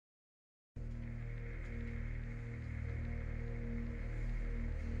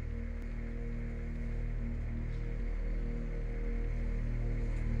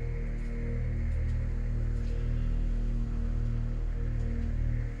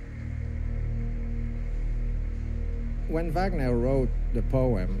When Wagner wrote the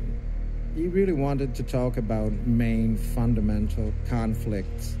poem, he really wanted to talk about main fundamental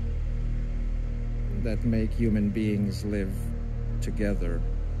conflicts that make human beings live together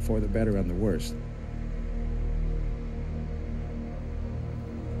for the better and the worse.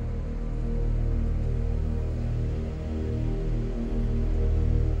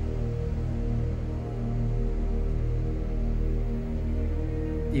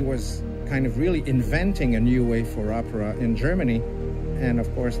 He was kind of really inventing a new way for opera in Germany, and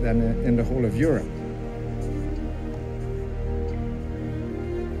of course then in the whole of Europe.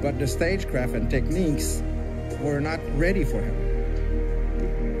 But the stagecraft and techniques were not ready for him.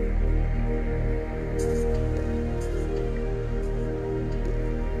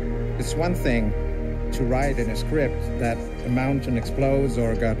 It's one thing to write in a script that a mountain explodes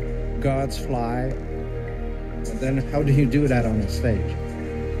or gods fly, but then how do you do that on a stage?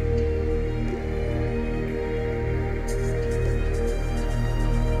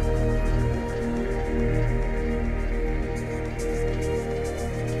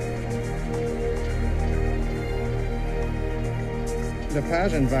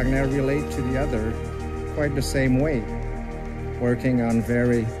 Lepage and Wagner relate to the other quite the same way, working on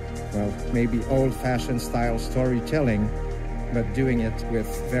very, well, maybe old-fashioned style storytelling, but doing it with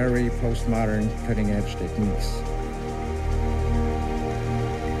very postmodern, cutting-edge techniques.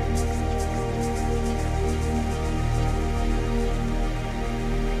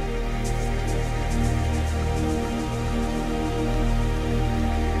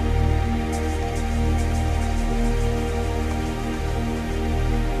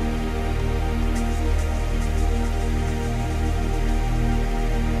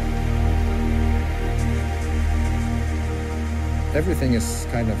 Everything is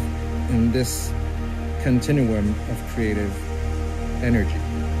kind of in this continuum of creative energy.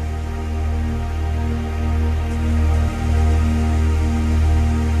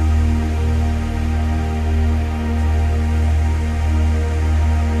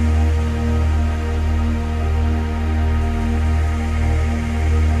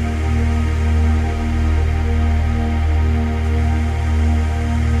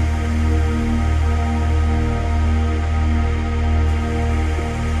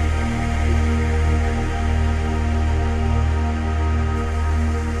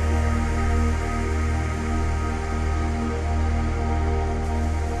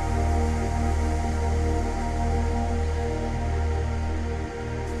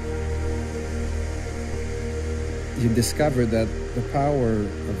 You discover that the power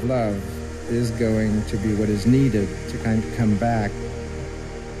of love is going to be what is needed to kind of come back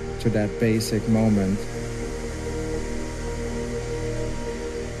to that basic moment.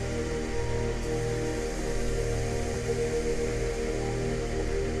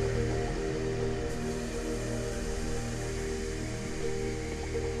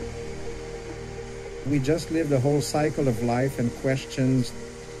 We just live the whole cycle of life and questions.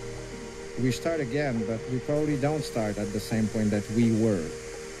 We start again, but we probably don't start at the same point that we were.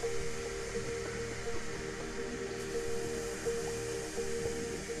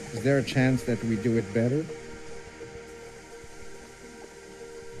 Is there a chance that we do it better?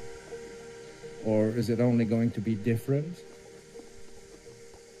 Or is it only going to be different?